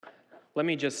Let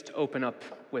me just open up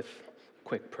with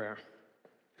quick prayer.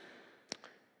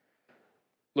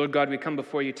 Lord God, we come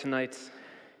before you tonight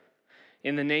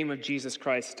in the name of Jesus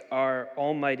Christ, our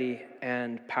almighty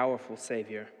and powerful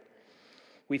Savior.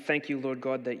 We thank you, Lord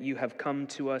God, that you have come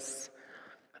to us,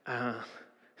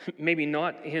 maybe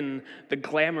not in the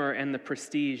glamour and the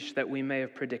prestige that we may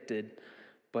have predicted,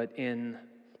 but in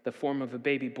the form of a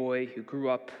baby boy who grew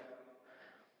up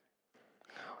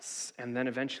and then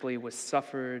eventually was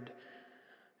suffered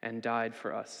and died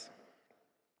for us.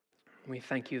 We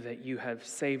thank you that you have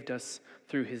saved us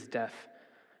through his death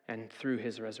and through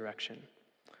his resurrection.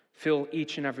 Fill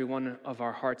each and every one of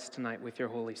our hearts tonight with your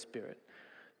Holy Spirit,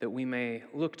 that we may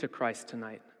look to Christ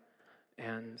tonight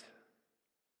and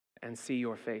see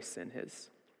your face in his.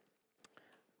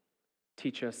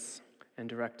 Teach us and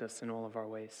direct us in all of our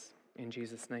ways. In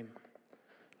Jesus' name,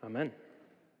 amen.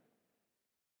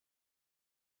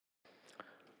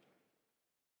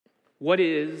 What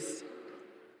is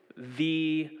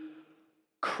the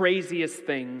craziest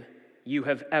thing you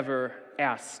have ever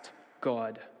asked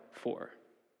God for?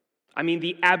 I mean,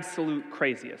 the absolute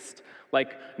craziest.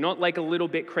 Like, not like a little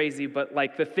bit crazy, but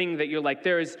like the thing that you're like,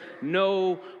 there is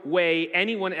no way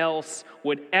anyone else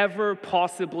would ever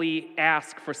possibly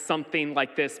ask for something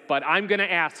like this, but I'm going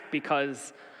to ask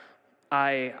because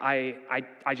I've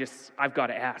got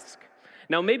to ask.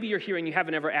 Now, maybe you're here and you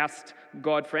haven't ever asked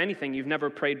God for anything. You've never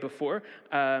prayed before,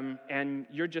 and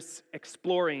you're just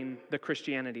exploring the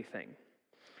Christianity thing.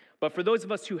 But for those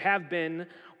of us who have been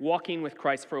walking with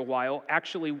Christ for a while,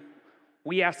 actually,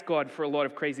 we ask God for a lot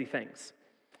of crazy things.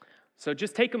 So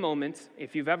just take a moment,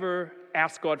 if you've ever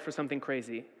asked God for something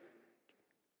crazy,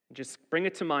 just bring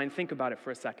it to mind, think about it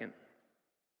for a second.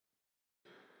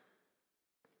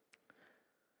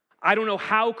 I don't know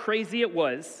how crazy it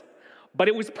was, but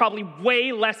it was probably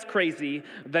way less crazy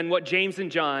than what James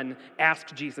and John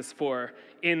asked Jesus for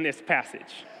in this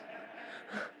passage.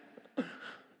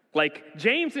 Like,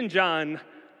 James and John,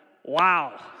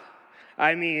 wow.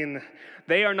 I mean,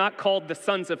 they are not called the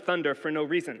sons of thunder for no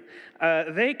reason.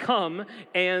 They come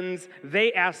and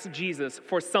they ask Jesus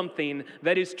for something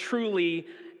that is truly,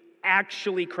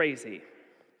 actually crazy.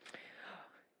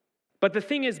 But the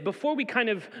thing is, before we kind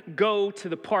of go to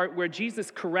the part where Jesus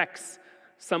corrects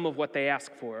some of what they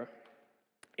ask for,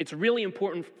 it's really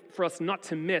important for us not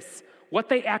to miss what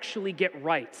they actually get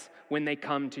right when they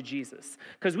come to Jesus.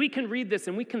 Because we can read this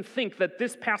and we can think that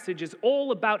this passage is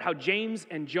all about how James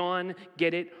and John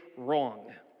get it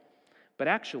wrong. But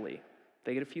actually,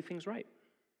 they get a few things right.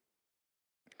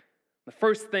 The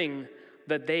first thing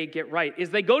that they get right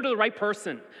is they go to the right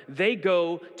person. They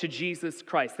go to Jesus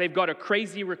Christ. They've got a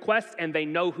crazy request and they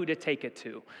know who to take it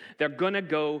to. They're going to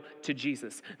go to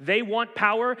Jesus. They want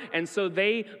power, and so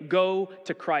they go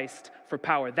to Christ for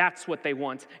power. That's what they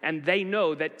want. And they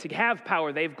know that to have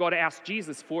power, they've got to ask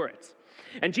Jesus for it.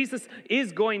 And Jesus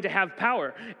is going to have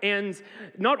power. And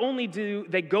not only do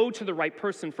they go to the right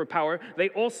person for power, they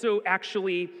also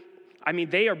actually,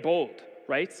 they are bold,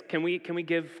 right? Can we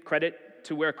give credit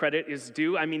to where credit is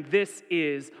due? I mean, this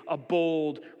is a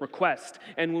bold request.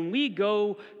 And when we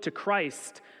go to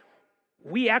Christ,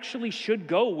 we actually should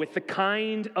go with the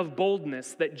kind of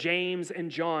boldness that James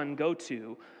and John go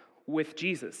to with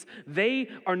Jesus. They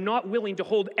are not willing to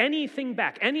hold anything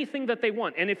back, anything that they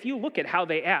want. And if you look at how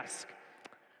they ask,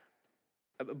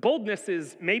 boldness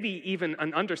is maybe even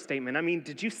an understatement. I mean,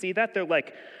 did you see that? They're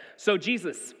like, so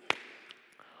Jesus,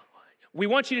 we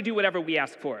want you to do whatever we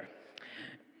ask for.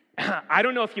 I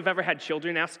don't know if you've ever had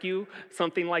children ask you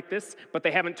something like this, but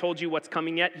they haven't told you what's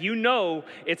coming yet. You know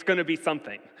it's going to be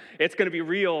something. It's going to be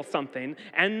real something.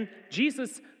 And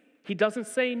Jesus, he doesn't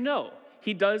say no.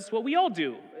 He does what we all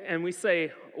do. And we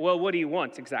say, well, what do you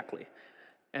want exactly?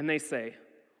 And they say,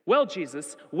 well,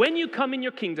 Jesus, when you come in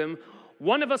your kingdom,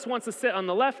 one of us wants to sit on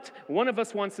the left, one of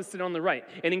us wants to sit on the right.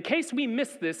 And in case we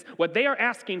miss this, what they are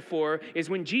asking for is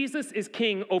when Jesus is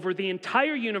king over the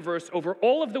entire universe, over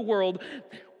all of the world,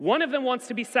 one of them wants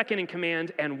to be second in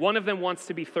command, and one of them wants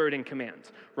to be third in command,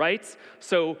 right?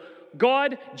 So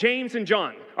God, James, and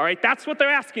John, all right? That's what they're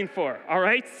asking for, all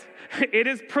right? It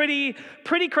is pretty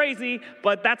crazy,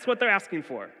 but that's what they're asking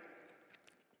for.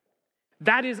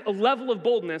 That is a level of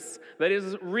boldness that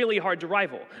is really hard to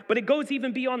rival. But it goes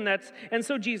even beyond that. And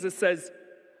so Jesus says,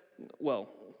 well,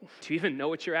 do you even know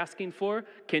what you're asking for?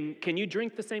 Can you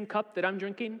drink the same cup that I'm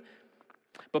drinking?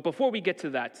 But before we get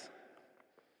to that,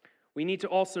 we need to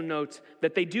also note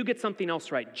that they do get something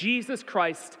else right. Jesus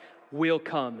Christ will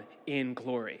come in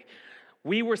glory.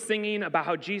 We were singing about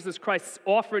how Jesus Christ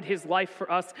offered his life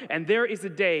for us, and there is a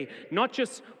day, not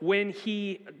just when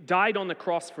he died on the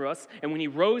cross for us and when he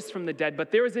rose from the dead,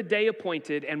 but there is a day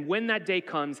appointed, and when that day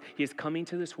comes, he is coming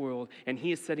to this world, and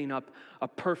he is setting up a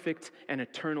perfect and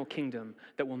eternal kingdom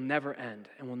that will never end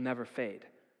and will never fade.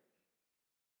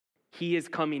 He is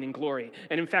coming in glory.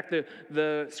 And in fact,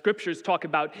 the scriptures talk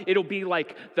about it'll be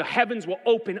like the heavens will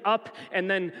open up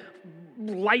and then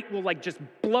light will like just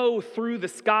blow through the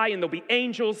sky and there'll be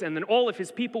angels and then all of his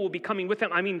people will be coming with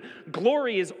him. I mean,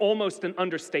 glory is almost an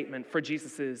understatement for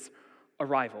Jesus'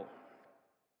 arrival.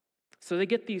 So they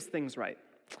get these things right.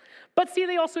 But see,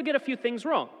 they also get a few things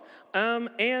wrong.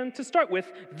 And to start with,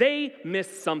 they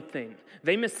miss something.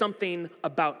 They miss something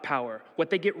about power. What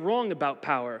they get wrong about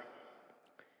power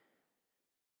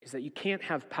is that you can't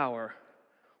have power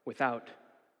without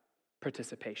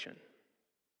participation.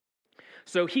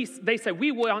 So they say,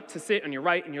 we want to sit on your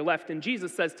right and your left, and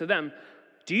Jesus says to them,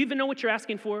 do you even know what you're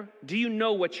asking for? Do you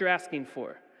know what you're asking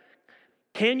for?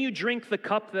 Can you drink the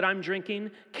cup that I'm drinking?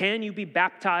 Can you be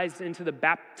baptized into the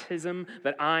baptism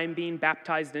that I'm being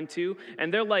baptized into?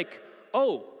 And they're like,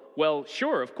 oh, well,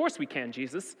 sure, of course we can,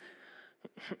 Jesus.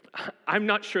 I'm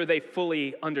not sure they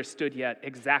fully understood yet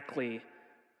exactly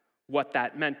what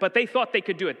that meant, but they thought they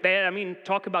could do it.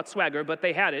 Talk about swagger, but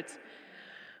they had it,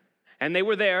 and they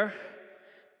were there.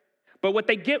 But what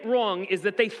they get wrong is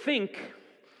that they think,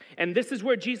 and this is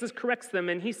where Jesus corrects them,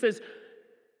 and he says,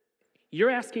 you're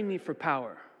asking me for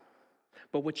power,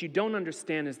 but what you don't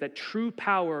understand is that true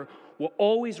power will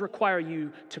always require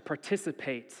you to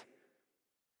participate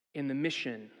in the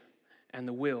mission and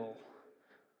the will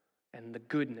and the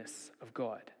goodness of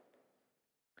God.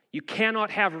 You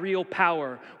cannot have real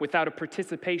power without a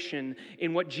participation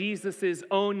in what Jesus'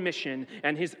 own mission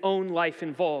and his own life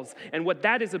involves. And what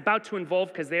that is about to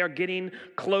involve, because they are getting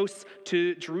close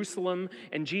to Jerusalem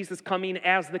and Jesus coming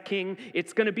as the king,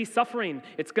 it's going to be suffering.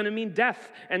 It's going to mean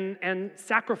death and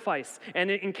sacrifice.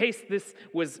 And in case this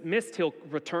was missed, he'll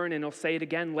return and he'll say it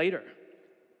again later.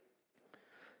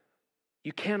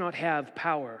 You cannot have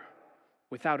power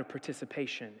without a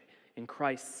participation in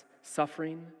Christ's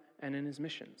suffering and in his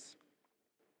missions.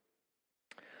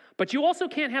 But you also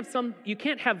can't have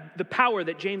the power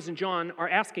that James and John are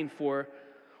asking for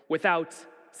without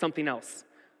something else,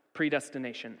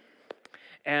 predestination.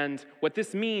 And what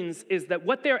this means is that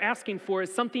what they're asking for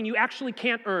is something you actually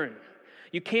can't earn.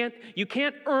 You can't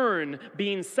earn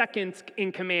being second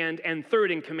in command and third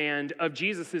in command of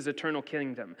Jesus' eternal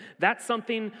kingdom. That's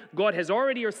something God has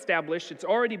already established, it's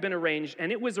already been arranged,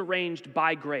 and it was arranged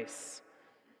by grace.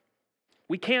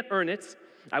 We can't earn it.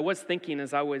 I was thinking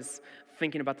as I was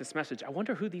thinking about this message, I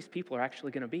wonder who these people are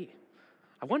actually going to be.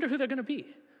 I wonder who they're going to be.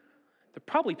 They're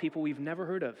probably people we've never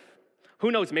heard of.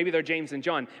 Who knows, maybe they're James and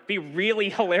John. Be really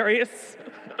hilarious.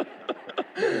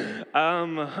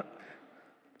 But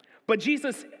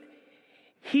Jesus,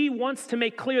 he wants to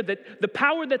make clear that the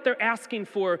power that they're asking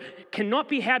for cannot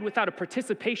be had without a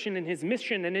participation in his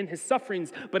mission and in his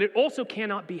sufferings, but it also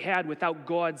cannot be had without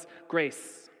God's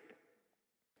grace.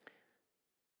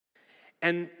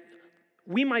 And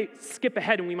we might skip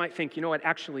ahead and we might think, you know what,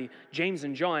 actually, James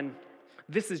and John,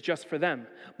 this is just for them.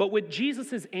 But what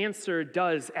Jesus' answer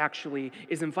does actually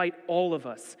is invite all of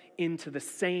us into the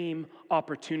same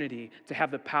opportunity to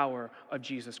have the power of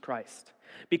Jesus Christ.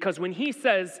 Because when he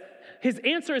says, his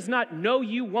answer is not, no,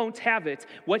 you won't have it.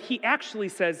 What he actually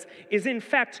says is, in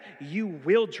fact, you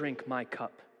will drink my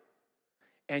cup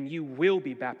and you will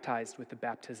be baptized with the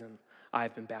baptism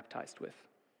I've been baptized with.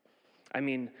 I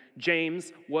mean,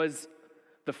 James was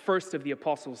the first of the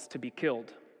apostles to be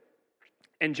killed.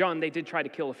 And John, they did try to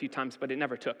kill a few times, but it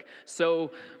never took.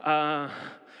 So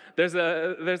there's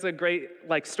a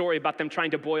great story about them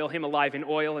trying to boil him alive in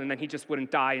oil, and then he just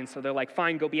wouldn't die. And so they're like,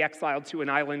 fine, go be exiled to an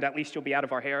island. At least you'll be out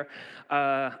of our hair.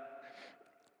 And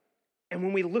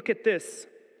when we look at this,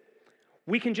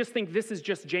 we can just think this is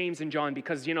just James and John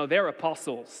because, they're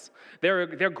apostles.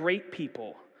 They're great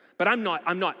people. But I'm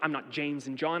not James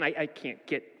and John. I can't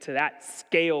get to that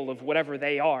scale of whatever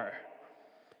they are.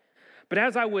 But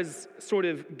as I was sort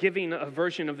of giving a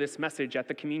version of this message at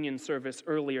the communion service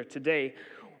earlier today,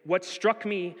 what struck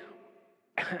me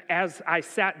as I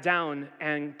sat down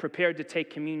and prepared to take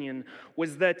communion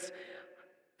was that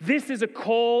this is a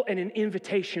call and an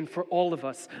invitation for all of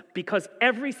us, because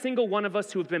every single one of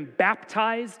us who have been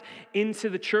baptized into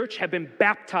the church have been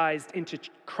baptized into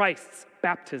Christ's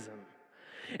baptism.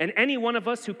 And any one of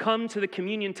us who come to the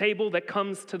communion table that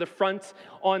comes to the front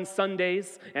on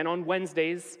Sundays and on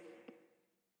Wednesdays,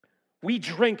 we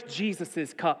drink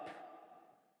Jesus' cup.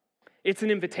 It's an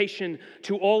invitation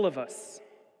to all of us.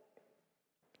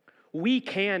 We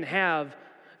can have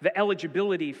the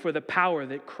eligibility for the power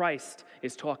that Christ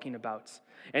is talking about.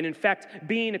 And in fact,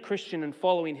 being a Christian and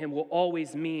following him will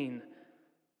always mean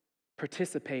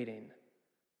participating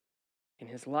in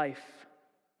his life,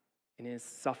 in his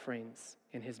sufferings,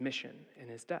 in his mission, in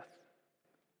his death.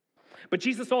 But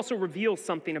Jesus also reveals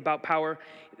something about power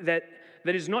that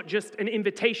is not just an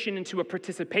invitation into a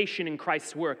participation in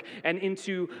Christ's work and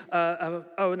into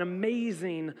an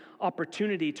amazing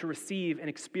opportunity to receive and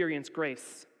experience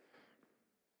grace.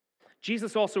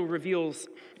 Jesus also reveals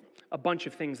a bunch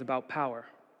of things about power.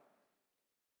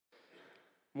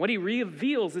 What he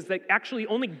reveals is that actually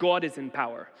only God is in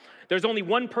power. There's only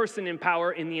one person in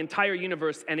power in the entire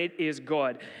universe, and it is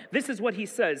God. This is what he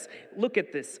says. Look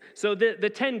at this. So the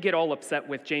 10 get all upset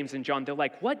with James and John. They're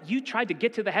like, what? You tried to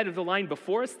get to the head of the line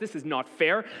before us? This is not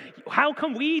fair. How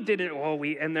come we didn't?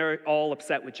 And they're all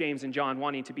upset with James and John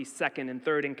wanting to be second and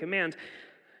third in command.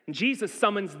 And Jesus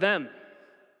summons them.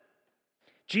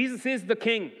 Jesus is the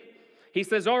king. He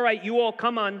says, all right, you all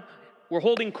come on. We're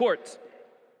holding court.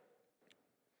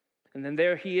 And then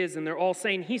there he is, and they're all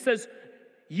saying, he says,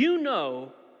 you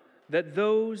know that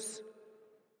those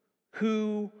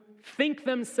who think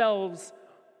themselves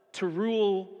to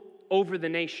rule over the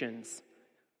nations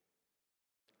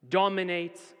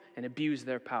dominate and abuse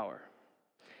their power.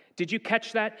 Did you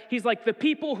catch that? He's like, the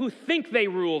people who think they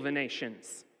rule the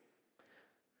nations.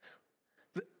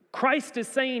 Christ is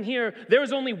saying here, there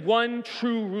is only one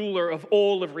true ruler of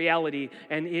all of reality,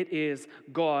 and it is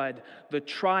God, the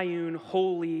triune,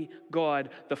 holy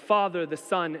God, the Father, the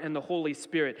Son, and the Holy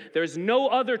Spirit. There's no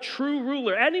other true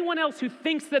ruler. Anyone else who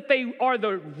thinks that they are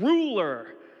the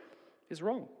ruler is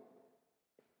wrong.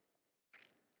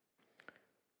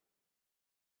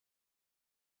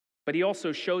 But he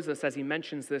also shows us, as he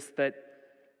mentions this, that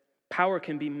power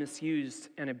can be misused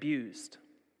and abused.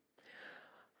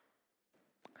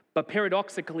 But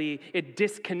paradoxically, it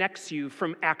disconnects you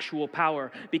from actual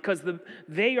power because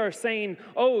they are saying,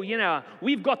 oh,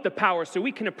 we've got the power so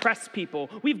we can oppress people.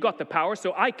 We've got the power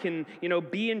so I can,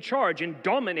 be in charge and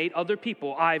dominate other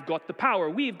people. I've got the power.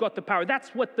 We've got the power.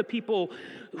 That's what the people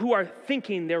who are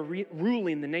thinking they're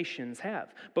ruling the nations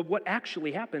have. But what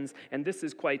actually happens, and this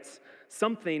is quite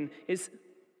something, is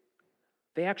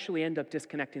they actually end up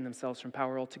disconnecting themselves from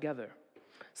power altogether.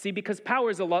 See, because power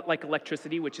is a lot like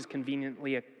electricity, which is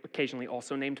conveniently occasionally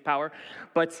also named power.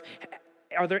 But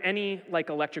are there any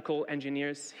electrical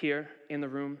engineers here in the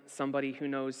room? Somebody who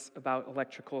knows about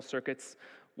electrical circuits?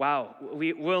 Wow,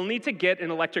 we'll need to get an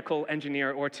electrical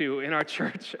engineer or two in our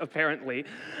church, apparently.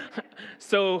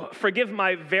 So forgive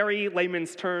my very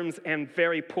layman's terms and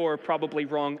very poor, probably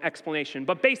wrong explanation.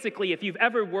 But basically, if you've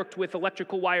ever worked with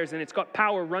electrical wires and it's got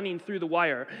power running through the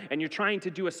wire and you're trying to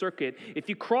do a circuit, if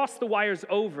you cross the wires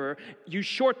over, you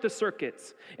short the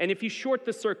circuits. And if you short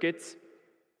the circuits,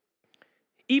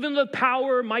 even though the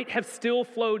power might have still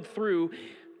flowed through,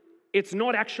 it's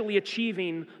not actually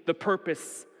achieving the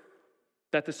purpose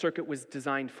that the circuit was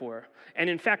designed for. And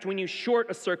in fact, when you short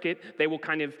a circuit, they will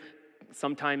kind of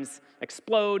sometimes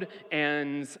explode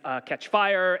and catch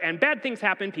fire, and bad things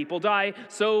happen, people die.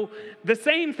 So the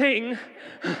same thing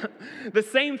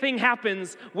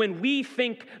happens when we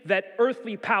think that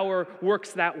earthly power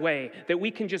works that way, that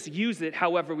we can just use it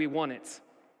however we want it.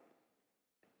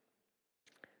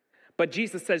 But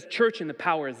Jesus says church in the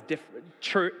power is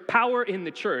different. Power in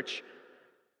the church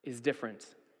is different.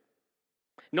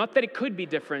 Not that it could be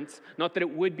different, not that it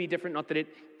would be different,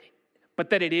 but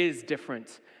that it is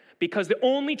different. Because the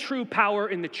only true power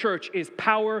in the church is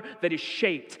power that is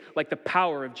shaped like the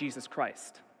power of Jesus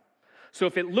Christ. So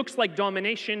if it looks like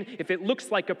domination, if it looks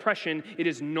like oppression, it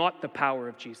is not the power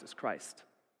of Jesus Christ.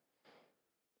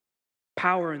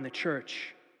 Power in the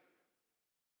church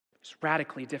is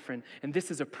radically different, and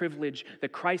this is a privilege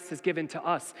that Christ has given to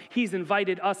us. He's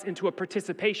invited us into a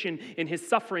participation in his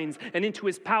sufferings and into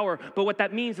his power, but what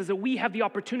that means is that we have the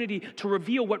opportunity to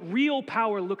reveal what real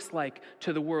power looks like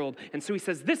to the world. And so he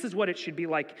says, this is what it should be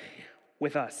like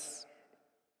with us.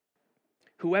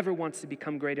 Whoever wants to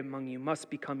become great among you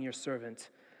must become your servant.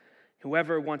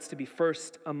 Whoever wants to be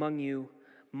first among you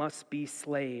must be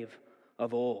slave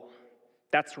of all.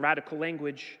 That's radical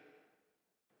language.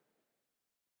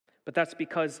 But that's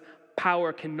because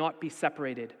power cannot be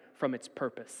separated from its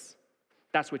purpose.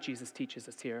 That's what Jesus teaches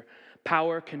us here.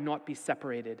 Power cannot be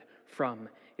separated from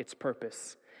its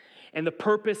purpose. And the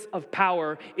purpose of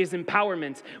power is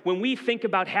empowerment. When we think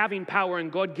about having power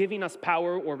and God giving us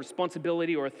power or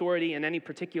responsibility or authority in any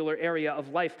particular area of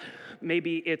life,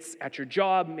 maybe it's at your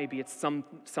job, maybe it's some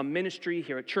ministry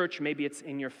here at church, maybe it's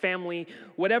in your family,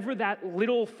 whatever that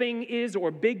little thing is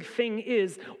or big thing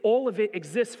is, all of it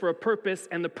exists for a purpose,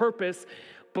 and the purpose,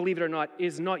 believe it or not,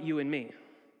 is not you and me.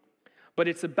 but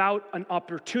it's about an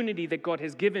opportunity that God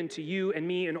has given to you and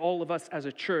me and all of us as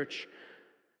a church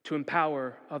to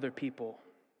empower other people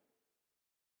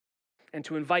and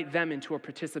to invite them into a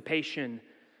participation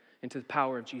into the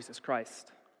power of Jesus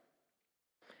Christ.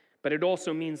 But it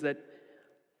also means that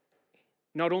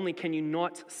not only can you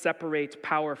not separate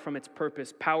power from its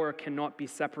purpose, power cannot be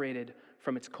separated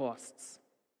from its costs,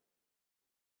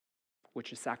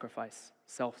 which is sacrifice,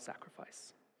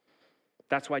 self-sacrifice.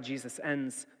 That's why Jesus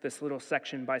ends this little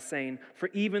section by saying, "For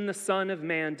even the Son of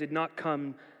Man did not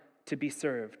come to be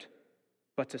served,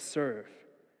 but to serve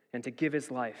and to give his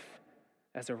life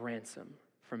as a ransom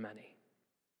for many."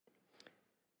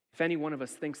 If any one of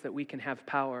us thinks that we can have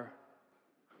power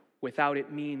without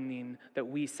it meaning that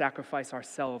we sacrifice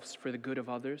ourselves for the good of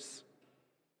others,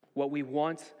 what we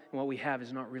want and what we have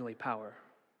is not really power.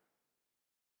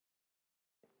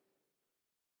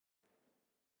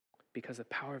 Because the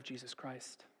power of Jesus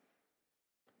Christ,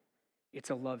 it's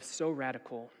a love so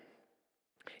radical,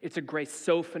 it's a grace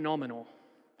so phenomenal,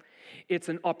 it's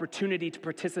an opportunity to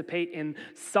participate in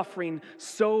suffering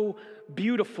so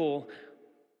beautiful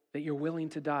that you're willing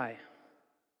to die.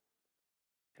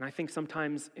 And I think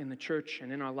sometimes in the church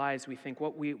and in our lives we think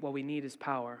what we need is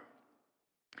power.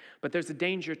 But there's a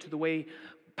danger to the way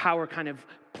power kind of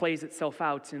plays itself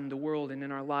out in the world and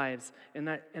in our lives. And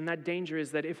that danger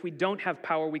is that if we don't have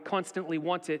power, we constantly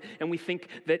want it, and we think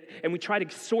that, and we try to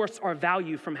source our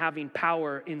value from having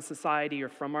power in society or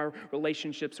from our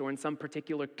relationships or in some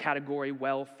particular category,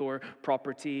 wealth or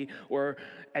property or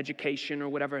education or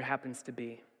whatever it happens to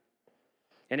be.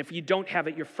 And if you don't have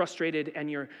it, you're frustrated and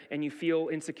you feel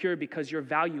insecure because your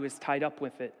value is tied up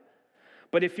with it.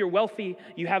 But if you're wealthy,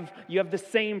 you have the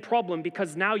same problem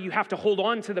because now you have to hold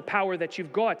on to the power that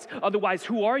you've got. Otherwise,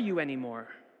 who are you anymore?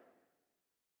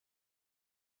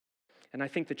 And I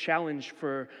think the challenge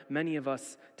for many of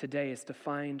us today is to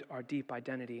find our deep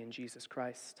identity in Jesus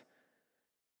Christ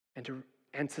and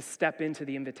to step into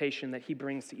the invitation that he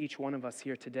brings to each one of us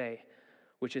here today,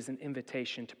 which is an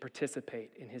invitation to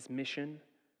participate in his mission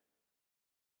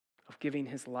of giving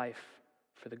his life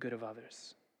for the good of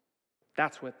others.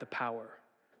 That's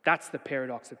the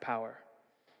paradox of power.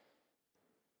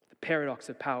 The paradox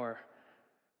of power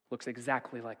looks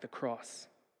exactly like the cross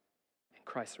and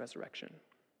Christ's resurrection.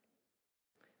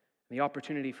 And the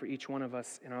opportunity for each one of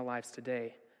us in our lives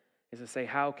today is to say,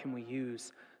 how can we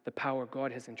use the power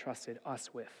God has entrusted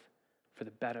us with for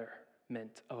the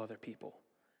betterment of other people?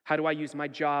 How do I use my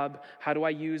job? How do I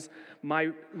use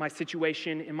my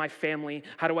situation in my family?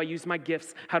 How do I use my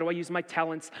gifts? How do I use my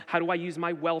talents? How do I use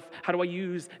my wealth? How do I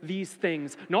use these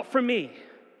things? Not for me,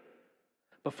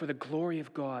 but for the glory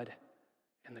of God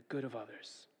and the good of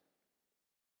others.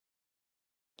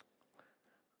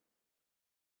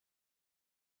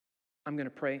 I'm going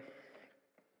to pray.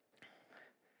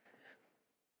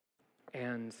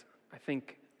 And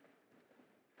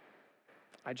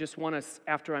I just want us,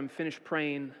 after I'm finished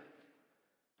praying,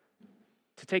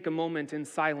 to take a moment in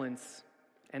silence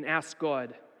and ask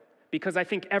God, because I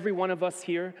think every one of us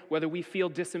here, whether we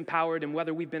feel disempowered and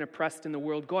whether we've been oppressed in the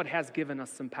world, God has given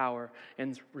us some power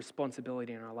and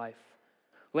responsibility in our life.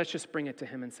 Let's just bring it to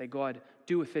him and say, God,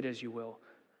 do with it as you will.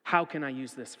 How can I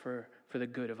use this for the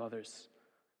good of others,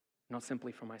 not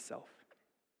simply for myself?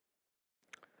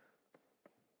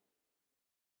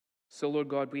 So, Lord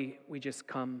God, we just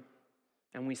come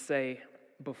and we say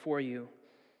before you,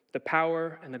 the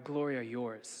power and the glory are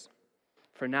yours,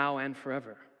 for now and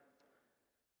forever.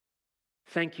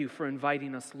 Thank you for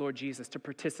inviting us, Lord Jesus, to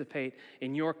participate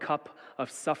in your cup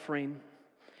of suffering,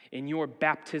 in your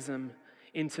baptism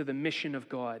into the mission of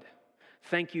God.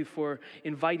 Thank you for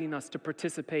inviting us to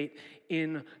participate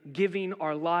in giving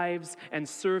our lives and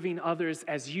serving others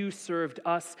as you served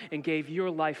us and gave your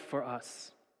life for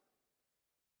us.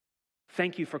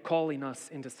 Thank you for calling us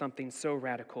into something so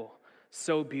radical,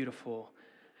 so beautiful,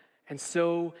 and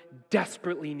so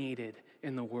desperately needed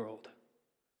in the world.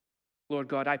 Lord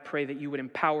God, I pray that you would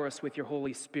empower us with your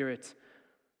Holy Spirit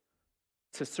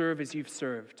to serve as you've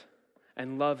served,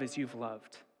 and love as you've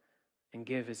loved, and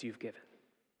give as you've given.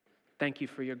 Thank you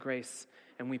for your grace,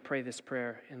 and we pray this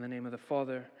prayer in the name of the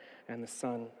Father, and the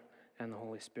Son, and the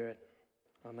Holy Spirit.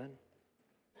 Amen.